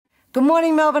Good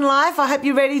morning, Melbourne Life. I hope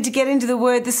you're ready to get into the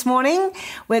Word this morning.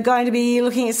 We're going to be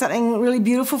looking at something really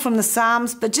beautiful from the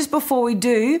Psalms. But just before we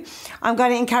do, I'm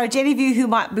going to encourage any of you who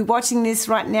might be watching this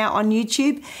right now on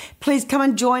YouTube, please come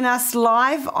and join us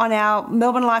live on our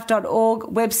melbournelife.org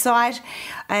website.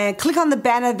 Click on the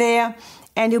banner there,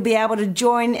 and you'll be able to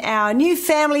join our new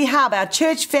family hub, our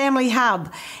church family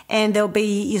hub. And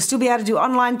you'll still be able to do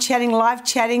online chatting, live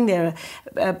chatting. There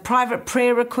are private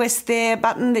prayer requests there,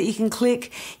 button that you can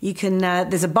click. You can,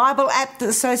 there's a Bible app that's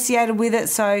associated with it.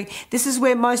 So this is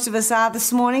where most of us are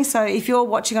this morning. So if you're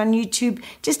watching on YouTube,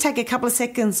 just take a couple of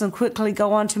seconds and quickly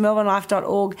go on to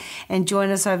melbournelife.org and join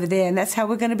us over there. And that's how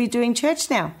we're going to be doing church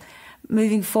now,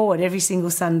 moving forward every single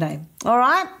Sunday. All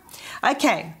right?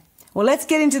 Okay. Well, let's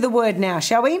get into the Word now,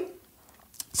 shall we?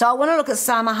 So I want to look at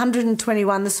Psalm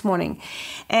 121 this morning,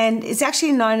 and it's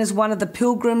actually known as one of the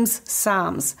Pilgrim's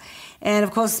Psalms. And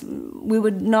of course, we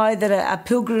would know that a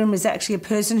pilgrim is actually a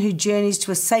person who journeys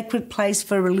to a sacred place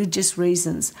for religious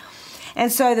reasons. And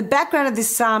so the background of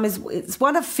this psalm it's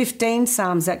one of 15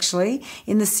 psalms actually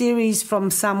in the series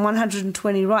from Psalm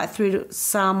 120 right through to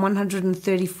Psalm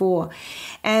 134.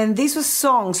 And these were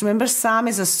songs. Remember, psalm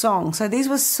is a song. So these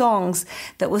were songs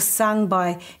that were sung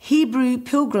by Hebrew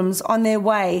pilgrims on their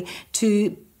way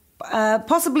to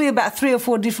possibly about 3 or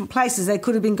 4 different places. They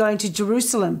could have been going to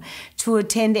Jerusalem to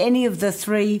attend any of the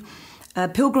 3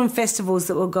 pilgrim festivals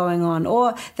that were going on,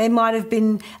 or they might have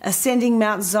been ascending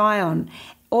Mount Zion,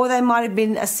 or they might have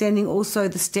been ascending also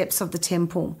the steps of the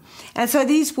temple. And so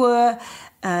these were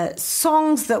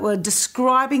songs that were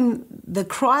describing the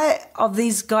cry of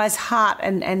these guys' heart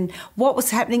and what was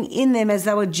happening in them as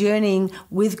they were journeying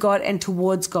with God and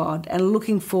towards God and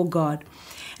looking for God.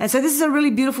 And so this is a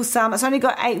really beautiful psalm. It's only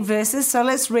got 8 verses, so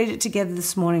let's read it together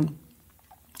this morning.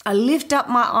 I lift up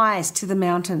my eyes to the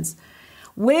mountains.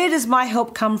 Where does my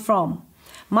help come from?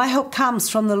 My help comes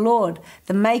from the Lord,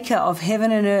 the maker of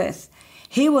heaven and earth.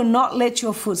 He will not let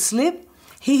your foot slip.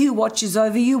 He who watches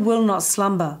over you will not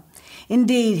slumber.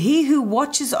 Indeed, he who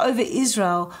watches over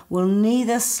Israel will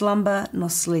neither slumber nor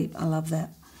sleep. I love that.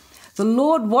 The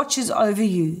Lord watches over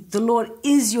you. The Lord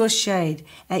is your shade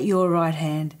at your right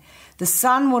hand. The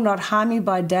sun will not harm you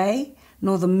by day,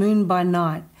 nor the moon by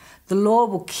night. The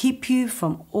Lord will keep you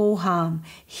from all harm.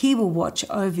 He will watch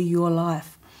over your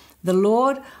life. The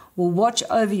Lord will watch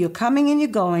over your coming and your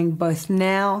going, both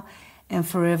now and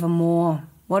forevermore.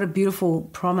 What a beautiful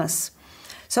promise.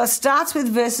 So it starts with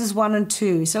verses 1 and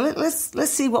 2. So let's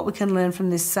see what we can learn from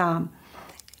this psalm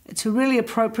to really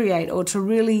appropriate or to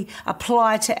really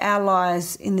apply to our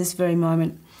lives in this very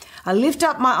moment. I lift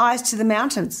up my eyes to the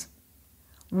mountains.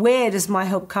 Where does my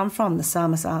help come from? The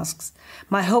psalmist asks.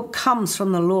 My help comes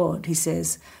from the Lord, he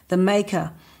says, the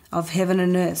maker of heaven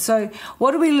and earth. So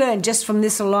what do we learn just from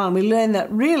this alone? We learn that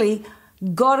really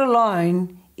God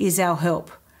alone is our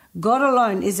help. God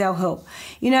alone is our help.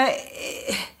 You know,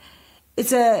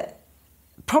 it's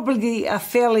probably a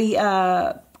fairly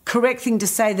correct thing to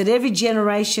say that every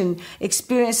generation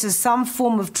experiences some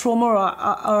form of trauma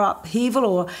or upheaval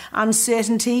or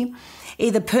uncertainty,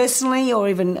 either personally or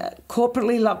even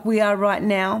corporately like we are right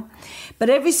now. But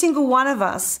every single one of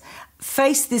us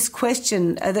face this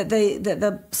question that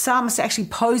the psalmist actually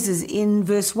poses in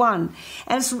verse 1.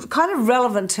 And it's kind of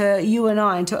relevant to you and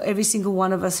I and to every single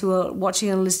one of us who are watching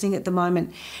and listening at the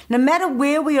moment. No matter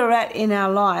where we are at in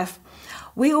our life,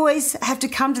 we always have to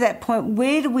come to that point.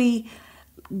 Where do we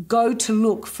go to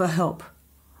look for help?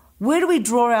 Where do we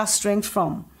draw our strength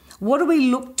from? What do we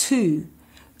look to?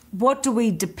 What do we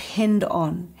depend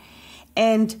on?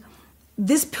 And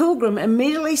this pilgrim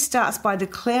immediately starts by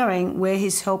declaring where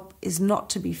his help is not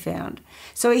to be found.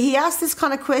 So he asks this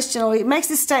kind of question, or he makes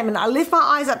this statement, I lift my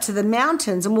eyes up to the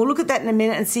mountains, and we'll look at that in a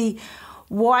minute and see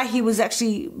why he was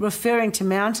actually referring to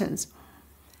mountains.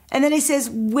 And then he says,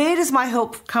 where does my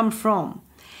help come from?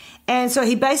 And so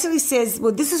he basically says,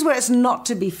 well, this is where it's not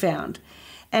to be found.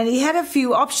 And he had a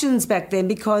few options back then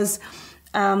because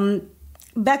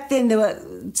back then there were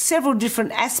several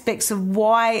different aspects of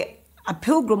why a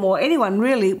pilgrim or anyone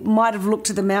really might have looked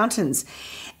to the mountains.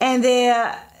 And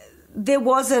there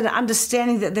was an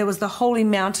understanding that there was the holy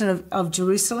mountain of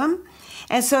Jerusalem.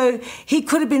 And so he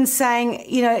could have been saying,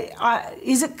 you know,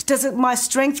 does my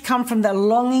strength come from the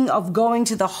longing of going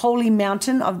to the holy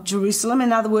mountain of Jerusalem?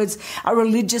 In other words, a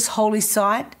religious holy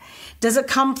site? Does it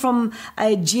come from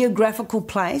a geographical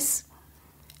place?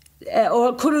 Or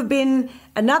it could have been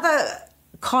another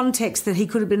context that he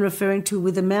could have been referring to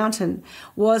with the mountain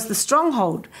was the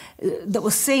stronghold that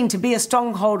was seen to be a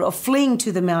stronghold of fleeing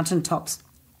to the mountaintops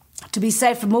to be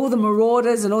safe from all the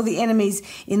marauders and all the enemies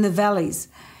in the valleys.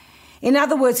 In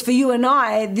other words, for you and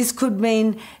I, this could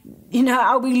mean,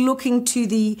 are we looking to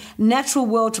the natural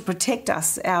world to protect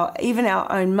us, even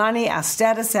our own money, our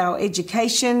status, our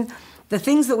education, the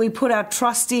things that we put our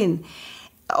trust in?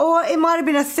 Or it might have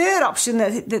been a third option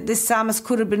that this psalmist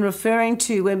could have been referring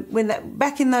to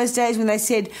back in those days when they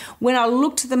said, when I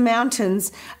look to the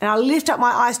mountains and I lift up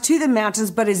my eyes to the mountains,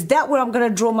 but is that where I'm going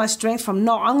to draw my strength from?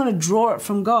 No, I'm going to draw it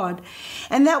from God.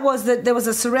 And that was that there was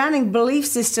a surrounding belief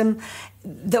system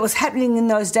that was happening in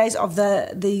those days of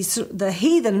the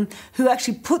heathen who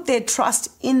actually put their trust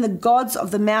in the gods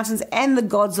of the mountains and the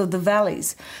gods of the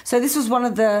valleys. So this was one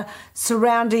of the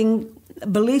surrounding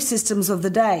belief systems of the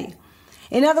day.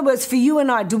 In other words, for you and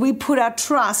I, do we put our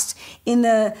trust in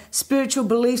the spiritual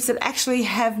beliefs that actually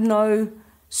have no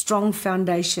strong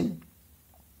foundation?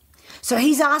 So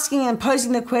he's asking and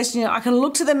posing the question, I can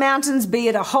look to the mountains, be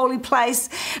it a holy place,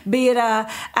 be it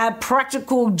a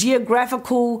practical,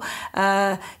 geographical,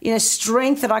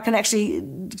 strength that I can actually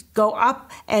go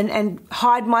up and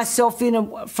hide myself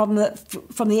in from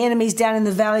the enemies down in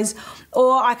the valleys,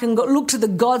 or I can look to the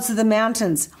gods of the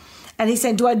mountains. And he's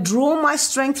saying, do I draw my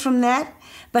strength from that?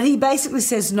 But he basically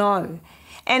says no.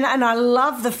 And I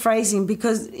love the phrasing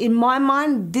because in my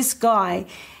mind, this guy,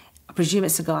 I presume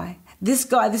it's a guy,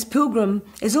 this pilgrim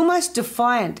is almost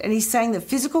defiant. And he's saying that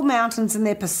physical mountains and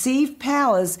their perceived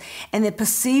powers and their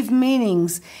perceived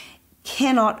meanings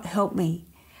cannot help me.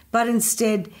 But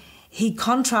instead, he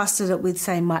contrasted it with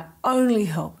saying, my only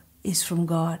help is from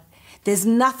God. There's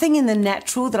nothing in the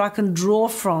natural that I can draw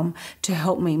from to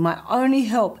help me. My only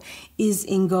help is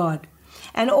in God.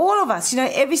 And all of us,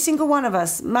 every single one of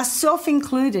us, myself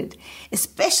included,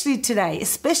 especially today,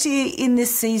 especially in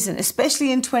this season,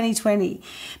 especially in 2020,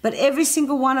 but every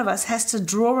single one of us has to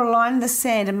draw a line in the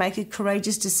sand and make a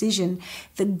courageous decision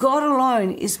that God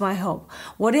alone is my help.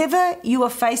 Whatever you are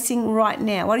facing right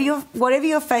now, whatever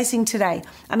you're facing today,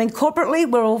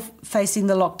 corporately, we're all facing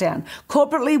the lockdown.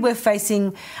 Corporately, we're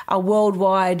facing a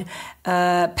worldwide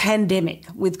pandemic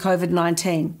with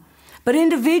COVID-19. But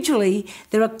individually,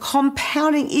 there are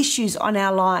compounding issues on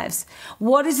our lives.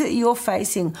 What is it you're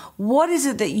facing? What is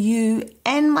it that you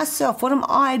and myself, what am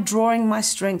I drawing my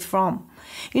strength from?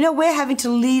 We're having to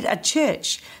lead a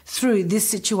church through this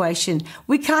situation.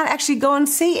 We can't actually go and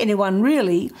see anyone,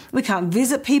 really. We can't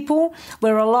visit people.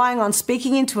 We're relying on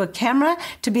speaking into a camera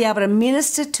to be able to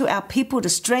minister to our people, to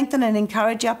strengthen and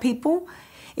encourage our people.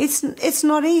 It's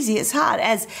not easy. It's hard.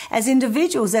 As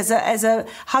individuals, as a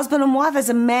husband and wife, as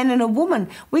a man and a woman,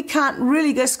 we can't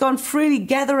really just go and freely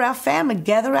gather our family,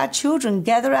 gather our children,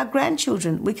 gather our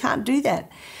grandchildren. We can't do that.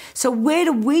 So where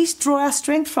do we draw our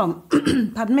strength from?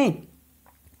 Pardon me.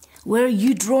 Where are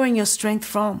you drawing your strength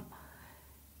from?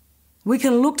 We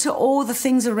can look to all the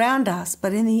things around us,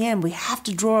 but in the end, we have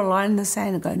to draw a line in the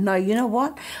sand and go, no, you know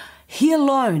what? He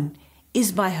alone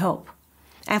is my help.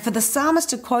 And for the psalmist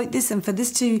to quote this and for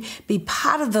this to be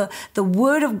part of the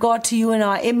word of God to you and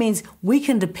I, it means we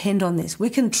can depend on this. We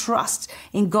can trust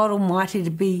in God Almighty to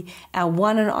be our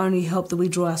one and only help that we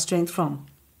draw our strength from.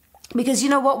 Because you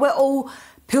know what? We're all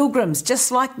pilgrims,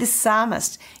 just like this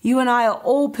psalmist. You and I are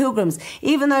all pilgrims.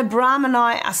 Even though Bram and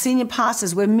I are senior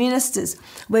pastors, we're ministers,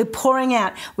 we're pouring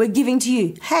out, we're giving to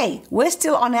you. Hey, we're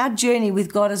still on our journey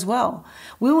with God as well.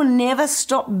 We will never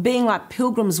stop being like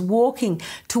pilgrims walking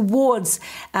towards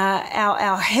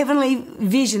our heavenly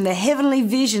vision, the heavenly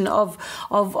vision of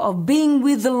being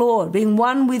with the Lord, being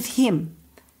one with Him.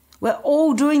 We're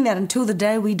all doing that until the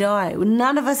day we die.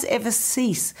 None of us ever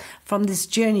cease from this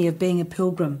journey of being a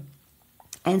pilgrim.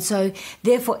 And so,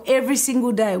 therefore, every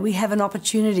single day we have an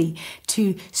opportunity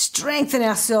to strengthen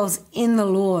ourselves in the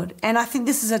Lord. And I think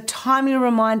this is a timely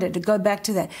reminder to go back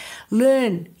to that.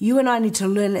 You and I need to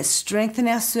learn, let's strengthen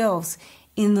ourselves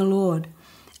in the Lord.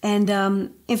 And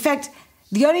in fact,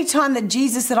 the only time that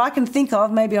Jesus that I can think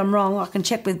of, maybe I'm wrong, I can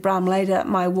check with Bram later,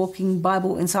 my walking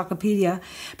Bible encyclopedia,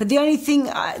 but the only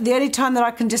time that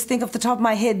I can just think off the top of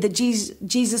my head that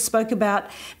Jesus spoke about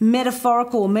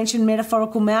mentioned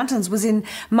metaphorical mountains was in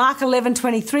Mark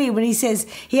 11:23 when he says,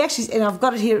 and I've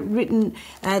got it here written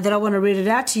that I want to read it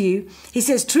out to you. He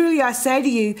says, truly I say to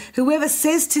you, whoever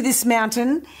says to this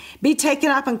mountain, be taken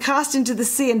up and cast into the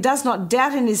sea and does not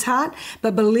doubt in his heart,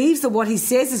 but believes that what he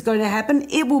says is going to happen,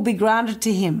 it will be granted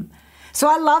to him. So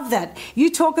I love that. You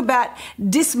talk about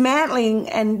dismantling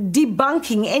and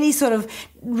debunking any sort of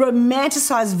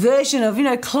romanticized version of,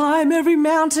 climb every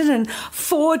mountain and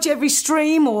forge every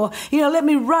stream or, let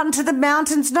me run to the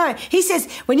mountains. No, he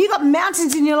says, when you've got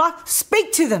mountains in your life,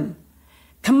 speak to them.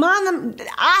 Command them,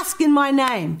 ask in my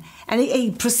name, And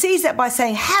he precedes that by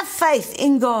saying, have faith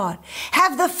in God.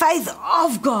 Have the faith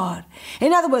of God.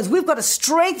 In other words, we've got to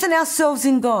strengthen ourselves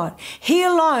in God. He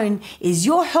alone is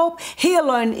your help. He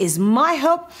alone is my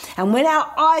help. And when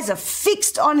our eyes are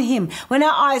fixed on him, when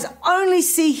our eyes only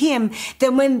see him,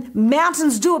 then when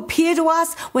mountains do appear to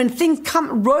us, when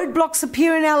roadblocks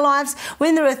appear in our lives,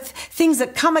 when there are things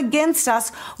that come against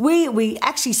us, we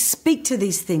actually speak to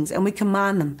these things and we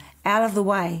command them out of the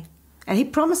way. And he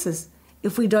promises,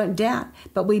 if we don't doubt,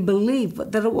 but we believe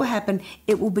that it will happen,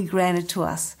 it will be granted to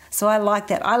us. So I like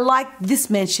that. I like this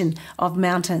mention of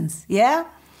mountains. Yeah?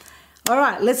 All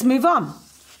right, let's move on.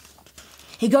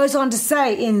 He goes on to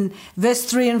say in verse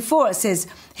 3 and 4, it says,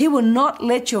 he will not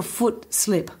let your foot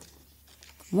slip.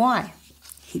 Why?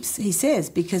 He says,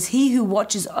 because he who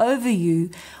watches over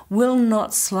you will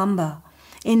not slumber.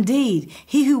 Indeed,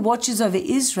 he who watches over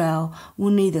Israel will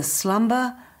neither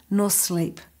slumber nor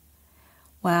sleep.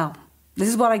 Wow. This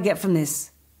is what I get from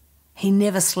this. He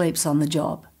never sleeps on the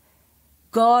job.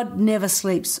 God never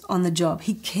sleeps on the job.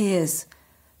 He cares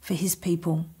for his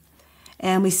people.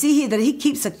 And we see here that he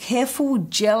keeps a careful,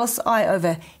 jealous eye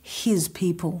over his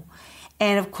people.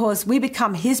 And of course, we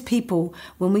become his people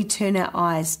when we turn our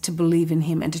eyes to believe in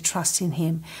him and to trust in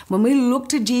him. When we look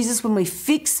to Jesus, when we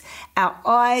fix our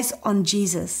eyes on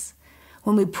Jesus,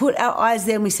 when we put our eyes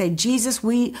there and we say, Jesus,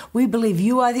 we believe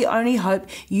you are the only hope.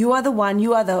 You are the one.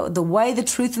 You are the way, the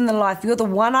truth, and the life. You're the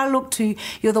one I look to.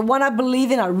 You're the one I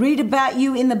believe in. I read about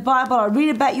you in the Bible. I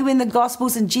read about you in the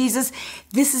Gospels. And Jesus,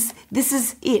 this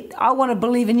is it. I want to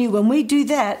believe in you. When we do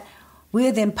that, we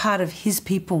are then part of his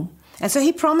people. And so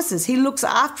he promises, he looks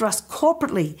after us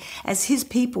corporately as his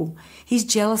people. He's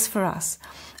jealous for us.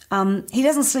 He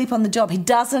doesn't sleep on the job. He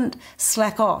doesn't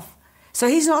slack off. So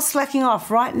he's not slacking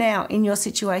off right now in your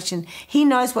situation. He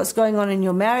knows what's going on in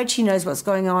your marriage. He knows what's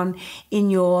going on in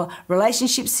your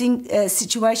relationship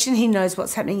situation. He knows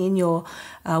what's happening in your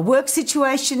work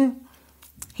situation.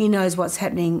 He knows what's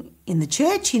happening in the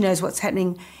church. He knows what's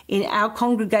happening in our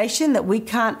congregation that we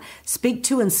can't speak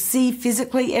to and see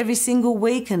physically every single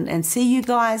week and see you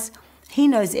guys. He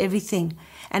knows everything.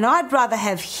 And I'd rather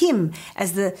have him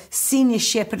as the senior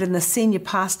shepherd and the senior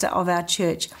pastor of our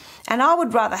church. And I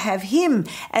would rather have him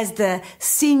as the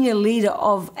senior leader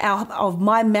of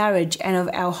my marriage and of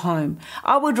our home.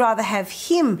 I would rather have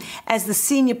him as the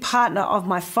senior partner of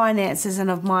my finances and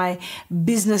of my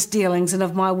business dealings and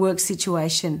of my work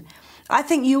situation. I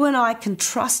think you and I can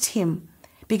trust him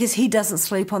because he doesn't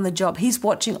sleep on the job. He's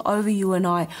watching over you and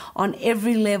I on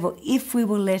every level if we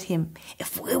will let him,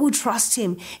 if we will trust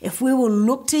him, if we will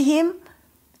look to him.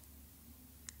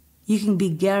 You can be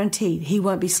guaranteed he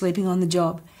won't be sleeping on the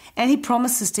job. And he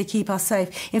promises to keep us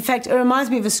safe. In fact, it reminds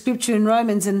me of a scripture in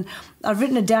Romans, and I've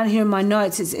written it down here in my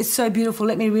notes. It's so beautiful.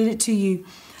 Let me read it to you.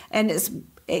 And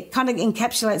it kind of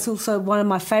encapsulates also one of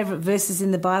my favorite verses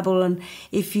in the Bible. And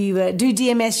if you do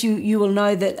DMS, you will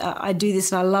know that I do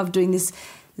this, and I love doing this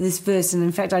verse. And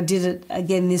in fact, I did it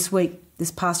again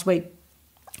this past week.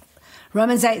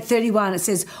 Romans 8:31, it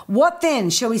says, "What then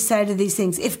shall we say to these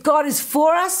things? If God is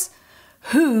for us,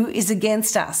 who is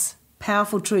against us?"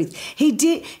 Powerful truth.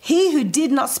 He who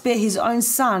did not spare his own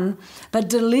son, but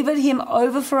delivered him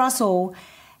over for us all,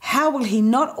 how will he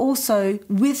not also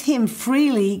with him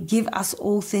freely give us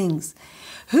all things?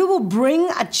 Who will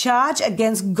bring a charge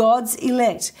against God's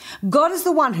elect? God is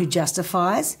the one who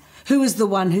justifies. Who is the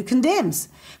one who condemns?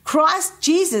 Christ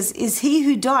Jesus is he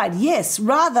who died, yes,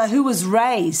 rather who was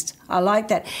raised. I like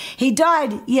that. He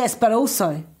died, yes, but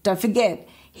also, don't forget,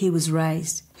 he was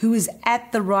raised, who is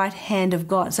at the right hand of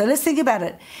God. So let's think about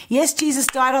it. Yes, Jesus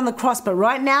died on the cross, but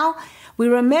right now we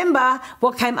remember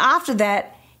what came after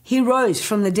that. He rose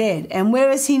from the dead. And where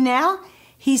is he now?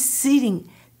 He's sitting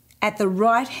at the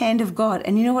right hand of God.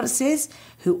 And you know what it says?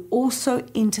 Who also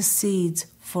intercedes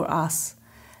for us.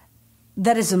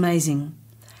 That is amazing.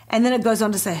 And then it goes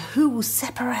on to say, who will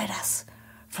separate us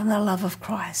from the love of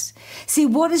Christ? See,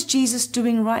 what is Jesus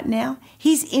doing right now?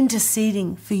 He's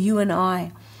interceding for you and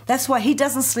I. That's why he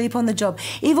doesn't sleep on the job.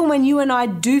 Even when you and I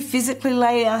do physically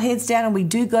lay our heads down and we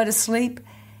do go to sleep,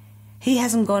 he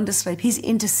hasn't gone to sleep. He's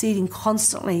interceding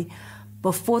constantly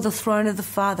before the throne of the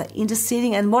Father,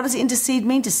 interceding. And what does intercede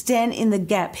mean? To stand in the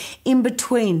gap, in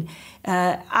between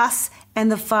us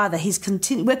and the Father.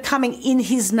 We're coming in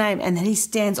his name, and then he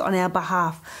stands on our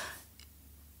behalf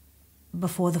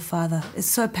before the Father. It's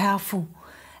so powerful.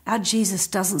 Our Jesus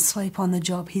doesn't sleep on the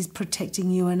job. He's protecting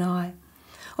you and I.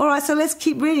 All right, so let's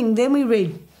keep reading. Then we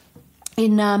read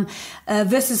in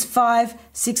verses 5,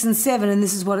 6, and 7, and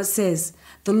this is what it says.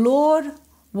 The Lord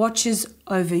watches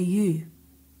over you.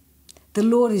 The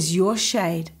Lord is your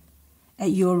shade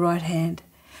at your right hand.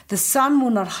 The sun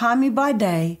will not harm you by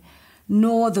day,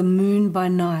 nor the moon by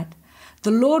night.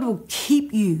 The Lord will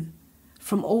keep you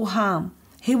from all harm.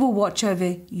 He will watch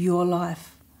over your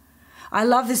life. I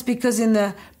love this because in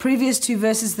the previous 2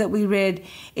 verses that we read,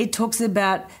 it talks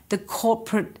about the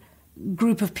corporate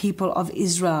group of people of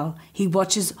Israel. He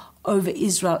watches over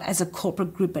Israel as a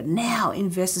corporate group. But now in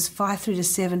verses 5 through to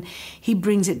 7, he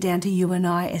brings it down to you and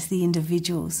I as the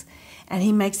individuals. And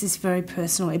he makes this very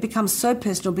personal. It becomes so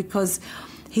personal because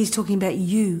he's talking about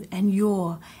you and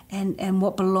your and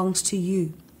what belongs to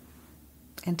you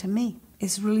and to me.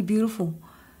 It's really beautiful.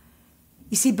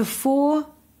 You see, before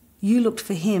you looked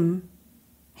for him,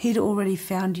 he'd already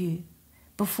found you.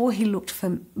 Before I looked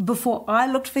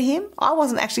for him, I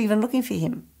wasn't actually even looking for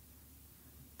him.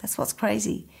 That's what's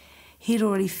crazy. He'd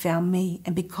already found me.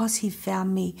 And because he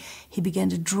found me, he began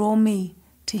to draw me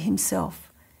to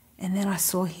himself. And then I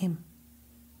saw him.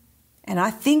 And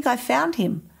I think I found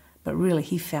him, but really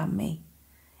he found me.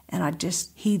 And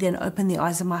he then opened the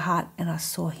eyes of my heart and I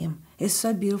saw him. It's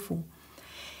so beautiful.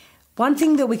 One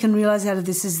thing that we can realize out of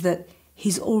this is that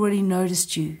he's already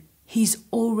noticed you. He's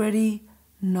already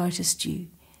noticed you.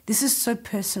 This is so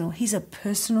personal. He's a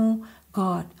personal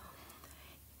God.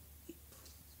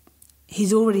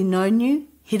 He's already known you.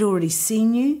 He'd already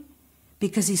seen you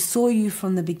because he saw you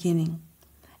from the beginning.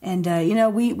 And,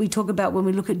 we talk about when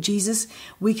we look at Jesus,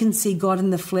 we can see God in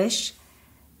the flesh.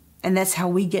 And that's how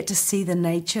we get to see the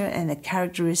nature and the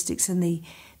characteristics and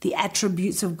the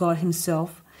attributes of God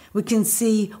himself. We can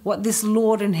see what this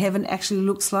Lord in heaven actually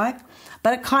looks like.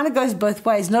 But it kind of goes both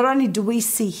ways. Not only do we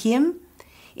see him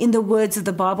in the words of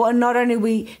the Bible, and not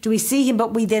only do we see him,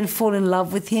 but we then fall in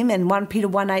love with him. And 1 Peter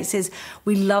 1:8 says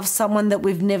we love someone that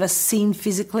we've never seen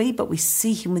physically, but we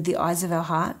see him with the eyes of our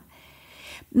heart.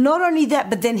 Not only that,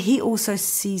 but then he also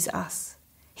sees us.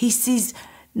 He sees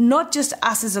not just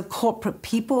us as a corporate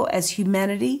people, as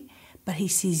humanity, but he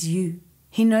sees you.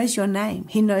 He knows your name.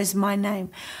 He knows my name.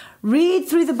 Read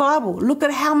through the Bible. Look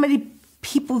at how many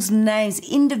people's names,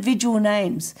 individual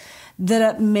names that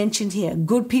are mentioned here.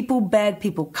 Good people, bad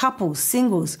people, couples,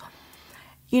 singles,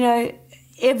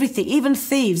 everything, even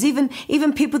thieves,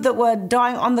 even people that were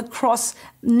dying on the cross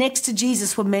next to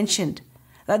Jesus were mentioned.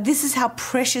 This is how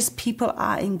precious people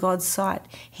are in God's sight.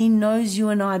 He knows you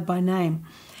and I by name.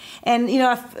 And,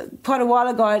 quite a while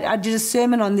ago, I did a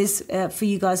sermon on this for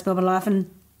you guys, Melbourne Life, and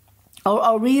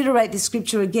I'll reiterate this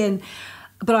scripture again,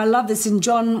 but I love this in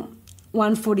John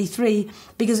 1:43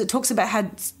 because it talks about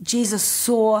how Jesus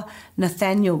saw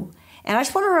Nathanael. And I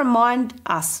just want to remind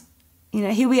us,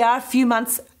 here we are a few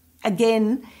months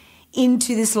again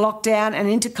into this lockdown and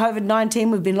into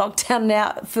COVID-19. We've been locked down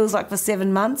now, it feels like for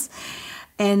 7 months,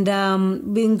 and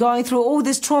been going through all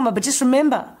this trauma. But just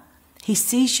remember, he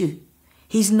sees you.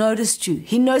 He's noticed you.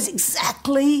 He knows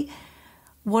exactly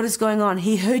what is going on.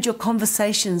 He heard your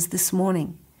conversations this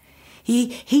morning.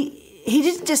 He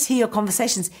didn't just hear your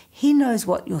conversations. He knows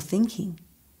what you're thinking.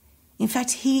 In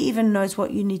fact, he even knows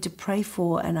what you need to pray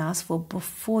for and ask for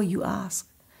before you ask.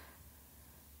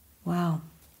 Wow.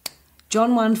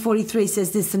 John 1:43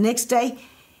 says this, the next day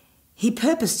he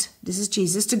purposed, this is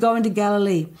Jesus, to go into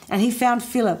Galilee, and he found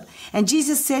Philip. And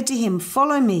Jesus said to him,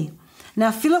 follow me.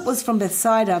 Now Philip was from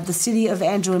Bethsaida, of the city of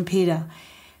Andrew and Peter.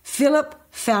 Philip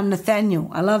found Nathanael,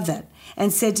 I love that,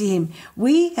 and said to him,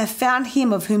 we have found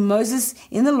him of whom Moses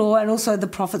in the law and also the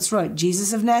prophets wrote,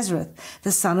 Jesus of Nazareth,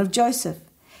 the son of Joseph.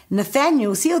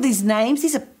 Nathanael, see all these names?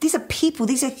 These are people,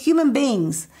 these are human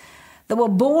beings that were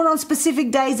born on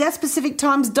specific days at specific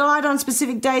times, died on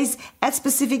specific days at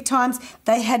specific times.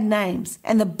 They had names,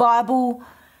 and the Bible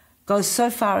goes so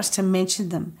far as to mention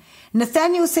them.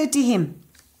 Nathanael said to him,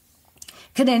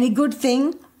 can any good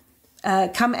thing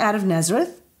come out of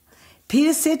Nazareth?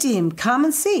 Peter said to him, come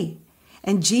and see.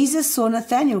 And Jesus saw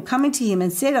Nathanael coming to him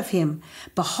and said of him,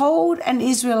 behold, an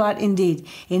Israelite indeed,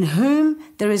 in whom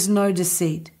there is no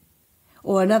deceit.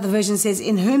 Or another version says,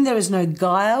 in whom there is no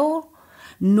guile,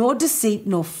 nor deceit,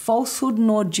 nor falsehood,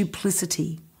 nor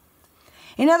duplicity.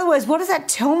 In other words, what does that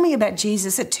tell me about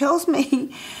Jesus? It tells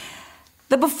me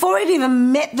that before he'd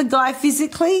even met the guy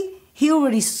physically, he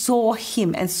already saw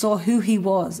him and saw who he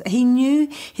was. He knew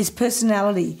his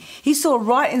personality. He saw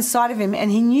right inside of him,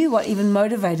 and he knew what even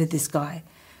motivated this guy.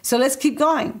 So let's keep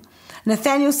going.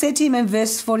 Nathanael said to him in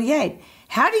verse 48,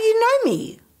 how do you know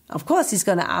me? Of course he's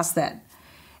going to ask that.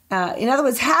 In other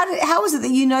words, how is it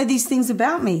that you know these things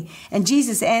about me? And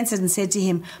Jesus answered and said to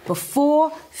him,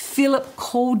 before Philip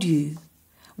called you,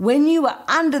 when you were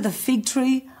under the fig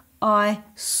tree, I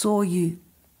saw you.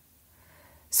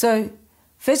 So,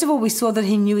 first of all, we saw that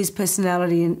he knew his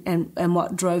personality and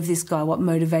what drove this guy, what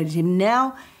motivated him.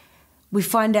 Now we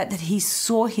find out that he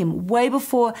saw him way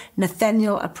before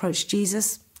Nathanael approached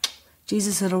Jesus.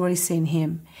 Jesus had already seen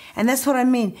him. And that's what I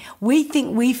mean. We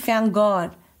think we found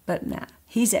God, but nah,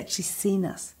 he's actually seen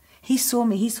us. He saw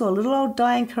me. He saw little old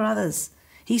Diane Carruthers.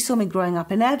 He saw me growing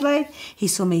up in Adelaide. He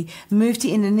saw me move to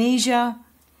Indonesia.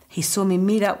 He saw me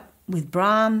meet up with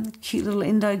Brahm, cute little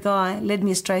Indo guy, led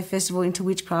me astray first of all into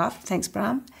witchcraft. Thanks,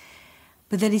 Brahm.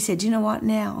 But then he said, you know what,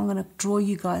 now I'm going to draw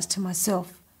you guys to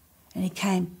myself. And he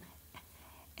came.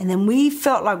 And then we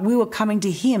felt like we were coming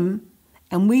to him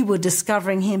and we were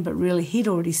discovering him, but really he'd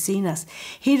already seen us.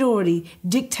 He'd already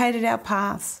dictated our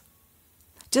paths.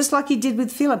 Just like he did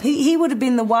with Philip. He would have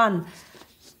been the one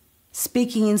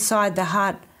speaking inside the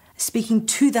heart, speaking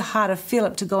to the heart of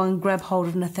Philip to go and grab hold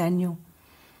of Nathaniel.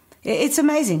 It's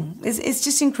amazing. It's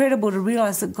just incredible to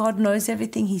realise that God knows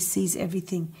everything. He sees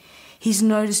everything. He's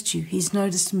noticed you. He's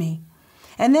noticed me.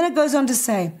 And then it goes on to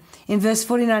say in verse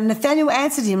 49, Nathanael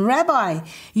answered him, Rabbi,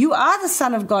 you are the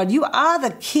Son of God. You are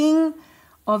the King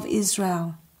of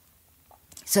Israel.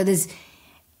 So there's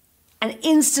an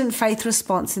instant faith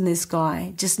response in this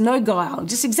guy. Just no guile.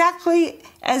 Just exactly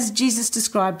as Jesus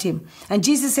described him. And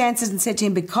Jesus answered and said to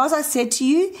him, because I said to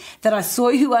you that I saw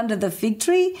you under the fig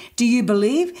tree, do you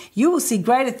believe? You will see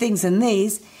greater things than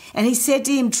these. And he said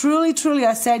to him, truly, truly,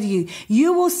 I say to you,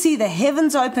 you will see the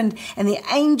heavens opened and the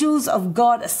angels of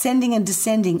God ascending and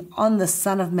descending on the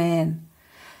Son of Man.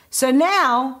 So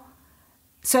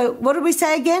what did we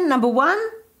say again? Number one,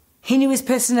 he knew his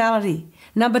personality.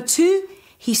 Number two,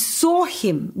 he saw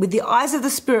him with the eyes of the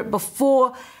Spirit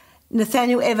before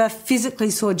Nathanael ever physically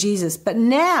saw Jesus. But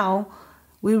now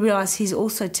we realize he's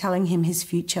also telling him his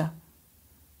future.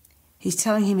 He's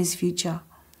telling him his future.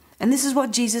 And this is what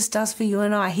Jesus does for you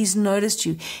and I. He's noticed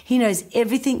you. He knows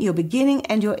everything, your beginning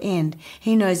and your end.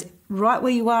 He knows right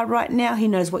where you are right now. He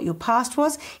knows what your past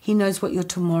was. He knows what your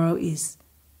tomorrow is.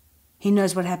 He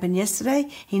knows what happened yesterday.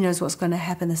 He knows what's going to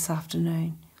happen this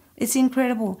afternoon. It's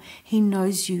incredible. He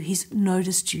knows you. He's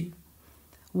noticed you.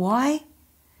 Why?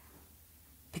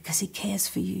 Because he cares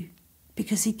for you.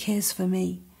 Because he cares for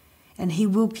me. And he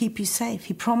will keep you safe.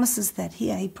 He promises that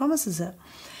here. He promises it.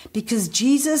 Because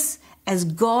Jesus, as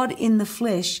God in the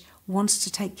flesh, wants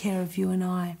to take care of you and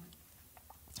I.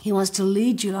 He wants to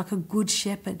lead you like a good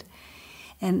shepherd.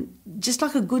 And just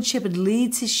like a good shepherd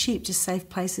leads his sheep to safe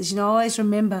places. You know, I always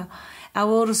remember our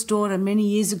oldest daughter many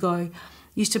years ago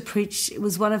used to preach. It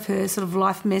was one of her sort of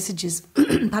life messages.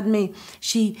 Pardon me.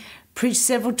 She preached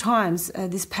several times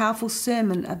this powerful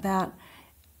sermon about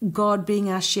God being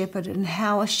our shepherd and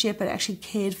how a shepherd actually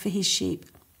cared for his sheep.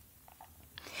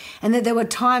 And that there were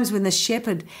times when the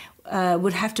shepherd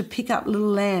would have to pick up little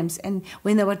lambs, and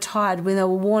when they were tired, when they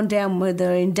were worn down, when they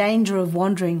were in danger of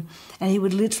wandering, and he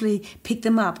would literally pick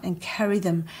them up and carry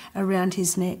them around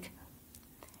his neck.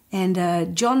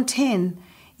 And John 10,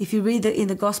 if you read in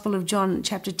the Gospel of John,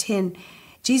 chapter 10,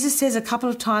 Jesus says a couple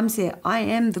of times there, I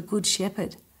am the good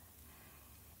shepherd.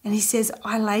 And he says,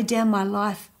 I lay down my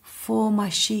life for my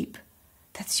sheep.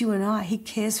 That's you and I. He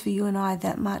cares for you and I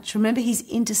that much. Remember, he's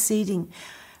interceding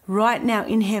right now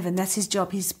in heaven. That's his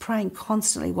job. He's praying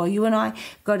constantly while you and I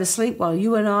go to sleep, while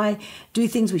you and I do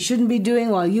things we shouldn't be doing,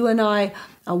 while you and I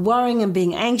are worrying and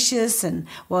being anxious, and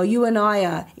while you and I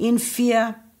are in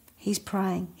fear. He's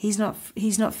praying. He's not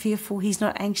fearful. He's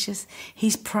not anxious.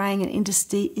 He's praying and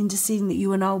interceding that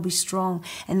you and I will be strong,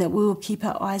 and that we will keep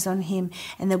our eyes on him,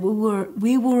 and that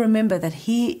we will remember that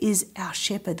he is our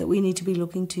shepherd that we need to be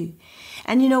looking to.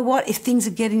 And you know what? If things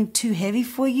are getting too heavy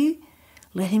for you,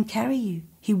 let him carry you.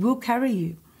 He will carry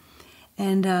you.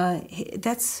 And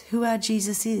that's who our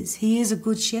Jesus is. He is a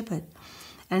good shepherd,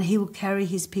 and he will carry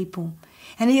his people.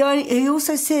 And he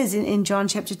also says in John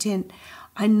chapter 10,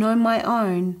 I know my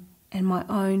own, and my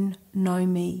own know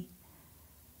me.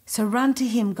 So run to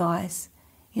him, guys.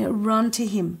 Run to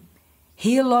him.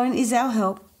 He alone is our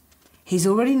help. He's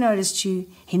already noticed you.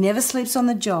 He never sleeps on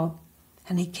the job,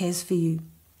 and he cares for you.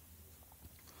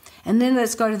 And then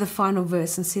let's go to the final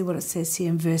verse and see what it says here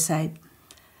in verse 8.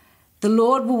 The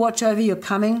Lord will watch over your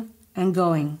coming and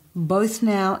going, both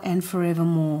now and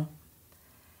forevermore.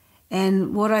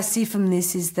 And what I see from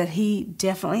this is that he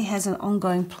definitely has an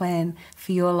ongoing plan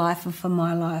for your life and for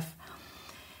my life.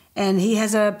 And he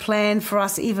has a plan for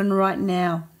us even right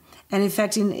now. And in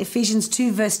fact, in Ephesians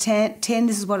 2 verse 10,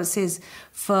 this is what it says.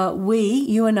 For we,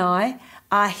 you and I,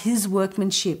 are his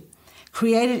workmanship,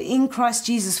 created in Christ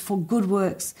Jesus for good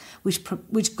works,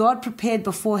 which God prepared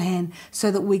beforehand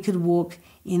so that we could walk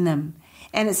in them.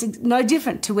 And it's no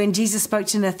different to when Jesus spoke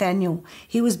to Nathanael.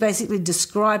 He was basically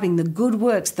describing the good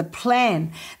works, the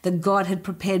plan that God had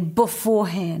prepared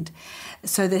beforehand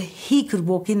so that he could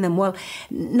walk in them. Well,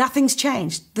 nothing's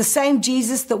changed. The same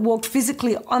Jesus that walked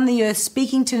physically on the earth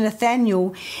speaking to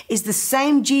Nathanael is the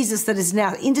same Jesus that is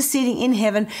now interceding in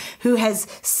heaven, who has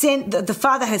sent, the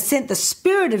Father has sent the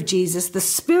Spirit of Jesus, the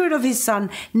Spirit of his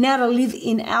Son, now to live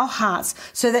in our hearts,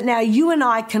 so that now you and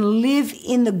I can live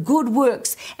in the good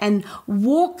works and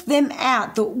walk them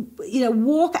out,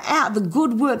 walk out the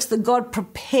good works that God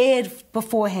prepared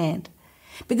beforehand.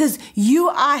 Because you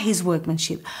are his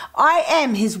workmanship. I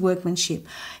am his workmanship.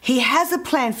 He has a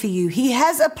plan for you. He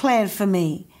has a plan for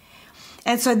me.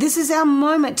 And so this is our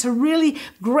moment to really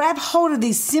grab hold of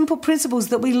these simple principles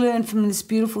that we learn from this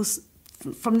beautiful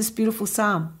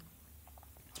psalm.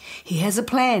 He has a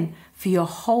plan for your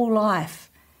whole life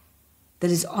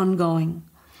that is ongoing.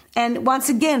 And once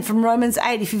again, from Romans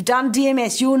 8, if you've done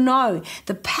DMS, you'll know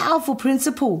the powerful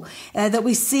principle that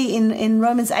we see in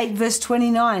Romans 8, verse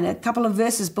 29, a couple of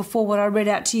verses before what I read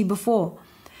out to you before.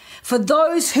 For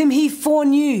those whom he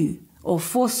foreknew or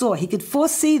foresaw, he could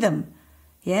foresee them,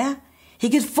 yeah? He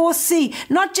could foresee,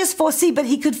 not just foresee, but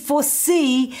he could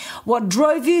foresee what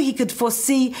drove you. He could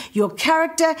foresee your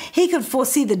character. He could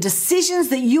foresee the decisions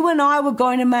that you and I were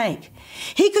going to make.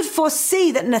 He could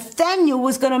foresee that Nathanael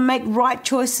was going to make right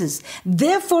choices.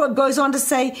 Therefore, it goes on to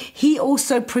say, he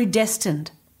also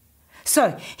predestined.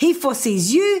 So he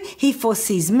foresees you, he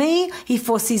foresees me, he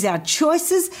foresees our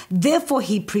choices. Therefore,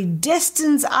 he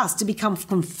predestines us to become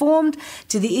conformed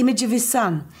to the image of his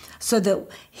Son, so that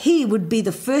he would be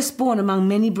the firstborn among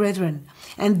many brethren.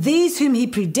 And these whom he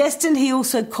predestined, he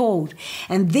also called.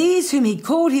 And these whom he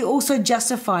called, he also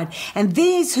justified. And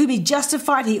these whom he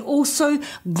justified, he also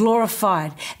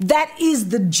glorified. That is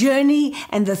the journey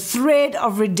and the thread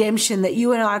of redemption that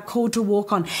you and I are called to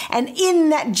walk on. And in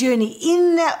that journey,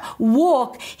 in that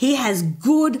walk, he has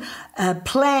good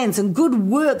plans and good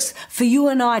works for you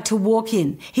and I to walk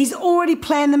in. He's already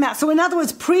planned them out. So in other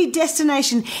words,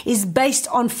 predestination is based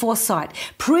on foresight.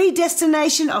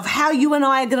 Predestination of how you and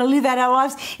I are going to live out our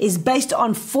lives is based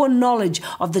on foreknowledge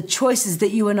of the choices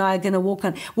that you and I are going to walk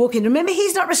in. Remember,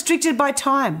 he's not restricted by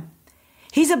time.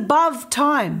 He's above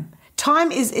time.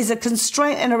 Time is a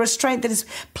constraint and a restraint that is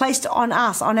placed on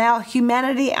us, on our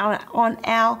humanity, on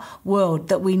our world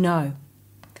that we know.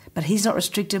 But he's not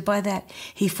restricted by that.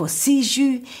 He foresees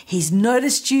you. He's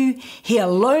noticed you. He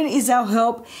alone is our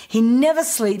help. He never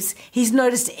sleeps. He's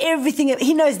noticed everything.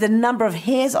 He knows the number of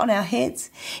hairs on our heads.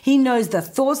 He knows the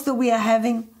thoughts that we are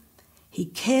having. He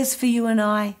cares for you and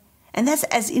I. And that's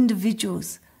as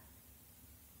individuals,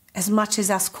 as much as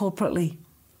us corporately.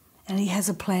 And he has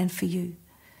a plan for you.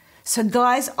 So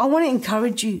guys, I want to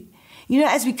encourage you. You know,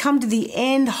 as we come to the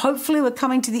end, hopefully we're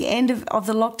coming to the end of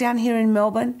the lockdown here in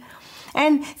Melbourne.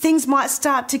 And things might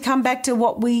start to come back to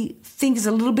what we think is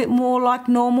a little bit more like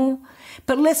normal.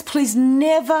 But let's please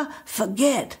never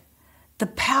forget the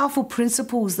powerful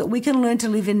principles that we can learn to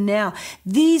live in now.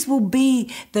 These will be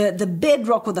the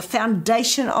bedrock or the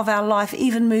foundation of our life,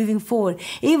 even moving forward.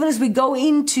 Even as we go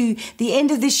into the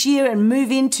end of this year and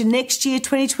move into next year,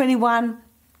 2021,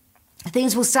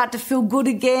 things will start to feel good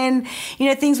again. You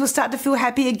know, things will start to feel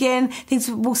happy again. Things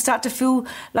will start to feel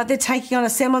like they're taking on a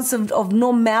semblance of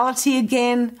normality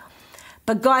again.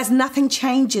 But guys, nothing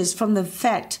changes from the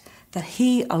fact that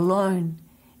he alone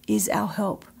is our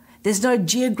help. There's no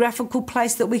geographical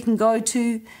place that we can go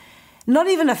to. Not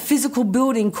even a physical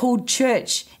building called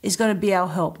church is going to be our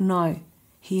help. No,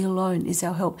 he alone is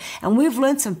our help. And we've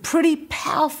learned some pretty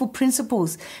powerful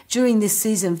principles during this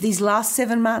season, these last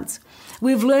 7 months.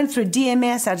 We've learned through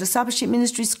DMS, our Discipleship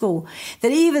Ministry School,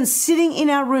 that even sitting in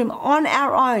our room on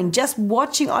our own, just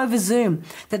watching over Zoom,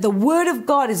 that the Word of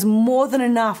God is more than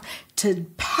enough to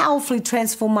powerfully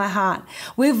transform my heart.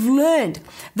 We've learned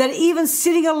that even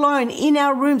sitting alone in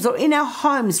our rooms or in our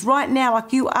homes right now,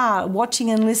 like you are,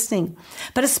 watching and listening,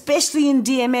 but especially in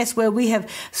DMS where we have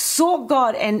sought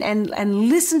God and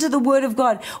listened to the Word of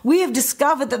God, we have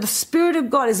discovered that the Spirit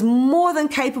of God is more than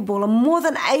capable and more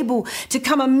than able to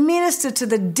come and minister to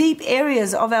the deep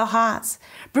areas of our hearts,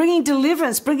 bringing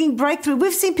deliverance, bringing breakthrough.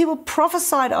 We've seen people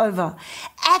prophesied over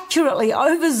accurately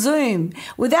over Zoom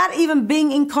without even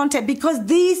being in contact, because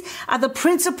these are the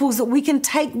principles that we can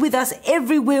take with us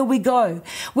everywhere we go.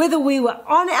 Whether we were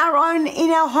on our own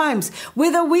in our homes,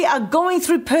 whether we are going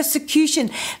through persecution,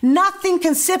 nothing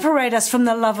can separate us from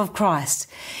the love of Christ.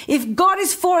 If God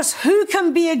is for us, who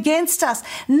can be against us?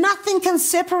 Nothing can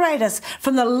separate us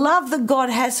from the love that God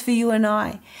has for you and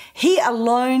I. He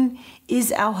alone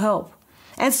is our help.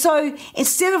 And so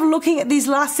instead of looking at these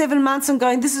last 7 months and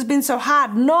going, this has been so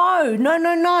hard. No.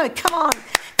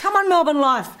 Come on, Melbourne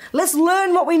Life. Let's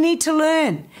learn what we need to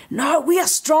learn. No, we are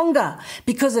stronger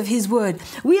because of his word.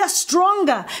 We are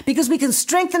stronger because we can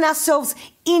strengthen ourselves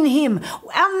in him.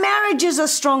 Our marriages are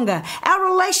stronger. Our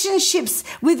relationships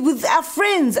with our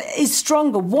friends is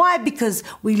stronger. Why? Because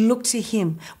we look to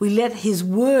him. We let his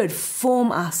word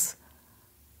form us.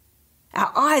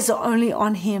 Our eyes are only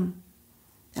on him,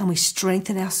 and we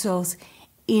strengthen ourselves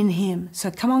in him. So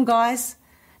come on, guys.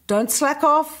 Don't slack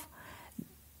off.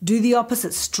 Do the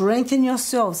opposite. Strengthen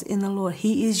yourselves in the Lord.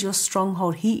 He is your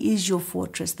stronghold. He is your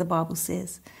fortress, the Bible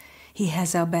says. He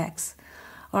has our backs.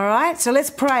 All right? So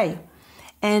let's pray.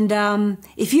 And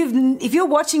if you're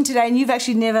watching today and you've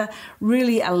actually never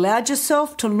really allowed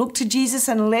yourself to look to Jesus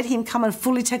and let him come and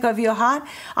fully take over your heart,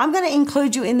 I'm going to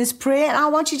include you in this prayer. And I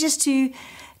want you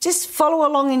just follow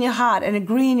along in your heart and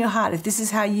agree in your heart if this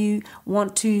is how you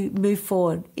want to move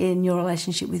forward in your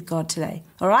relationship with God today.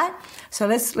 All right? So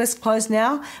let's close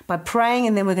now by praying,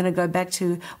 and then we're going to go back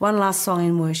to one last song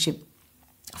in worship.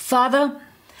 Father,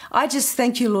 I just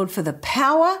thank you, Lord, for the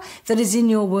power that is in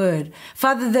your word.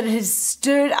 Father, that it has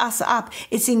stirred us up.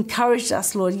 It's encouraged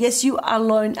us, Lord. Yes, you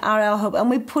alone are our hope. And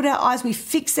we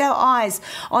fix our eyes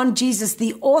on Jesus,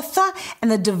 the author and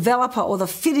the developer or the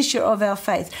finisher of our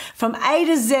faith. From A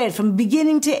to Z, from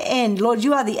beginning to end, Lord,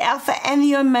 you are the Alpha and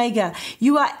the Omega.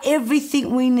 You are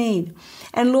everything we need.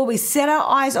 And Lord, we set our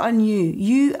eyes on you.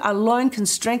 You alone can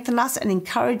strengthen us and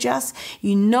encourage us.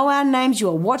 You know our names. You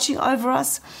are watching over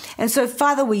us. And so,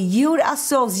 Father, we yield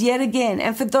ourselves yet again.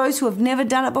 And for those who have never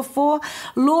done it before,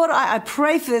 Lord, I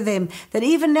pray for them that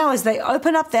even now as they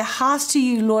open up their hearts to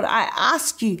you, Lord, I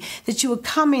ask you that you would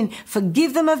come in,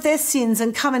 forgive them of their sins,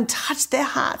 and come and touch their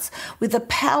hearts with the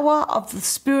power of the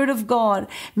Spirit of God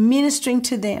ministering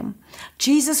to them.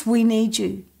 Jesus, we need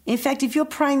you. In fact, if you're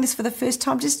praying this for the first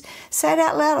time, just say it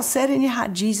out loud or say it in your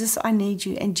heart. Jesus, I need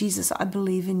you. And Jesus, I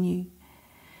believe in you.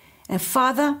 And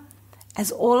Father,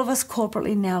 as all of us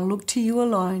corporately now look to you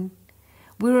alone,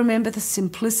 we remember the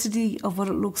simplicity of what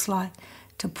it looks like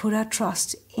to put our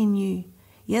trust in you.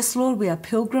 Yes, Lord, we are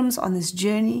pilgrims on this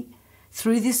journey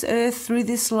through this earth, through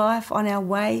this life, on our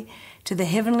way to the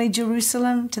heavenly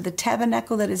Jerusalem, to the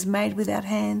tabernacle that is made without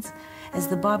hands, as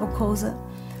the Bible calls it.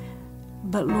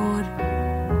 But Lord,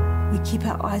 we keep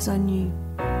our eyes on you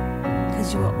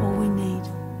because you are all we need,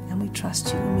 and we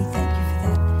trust you, and we thank you for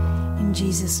that. In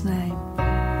Jesus' name,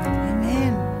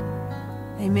 amen.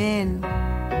 Amen.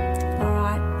 All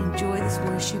right, enjoy this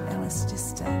worship, and let's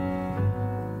just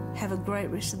have a great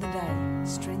rest of the day,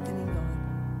 strengthening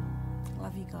God.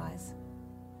 Love you guys.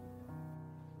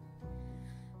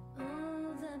 All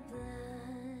the blood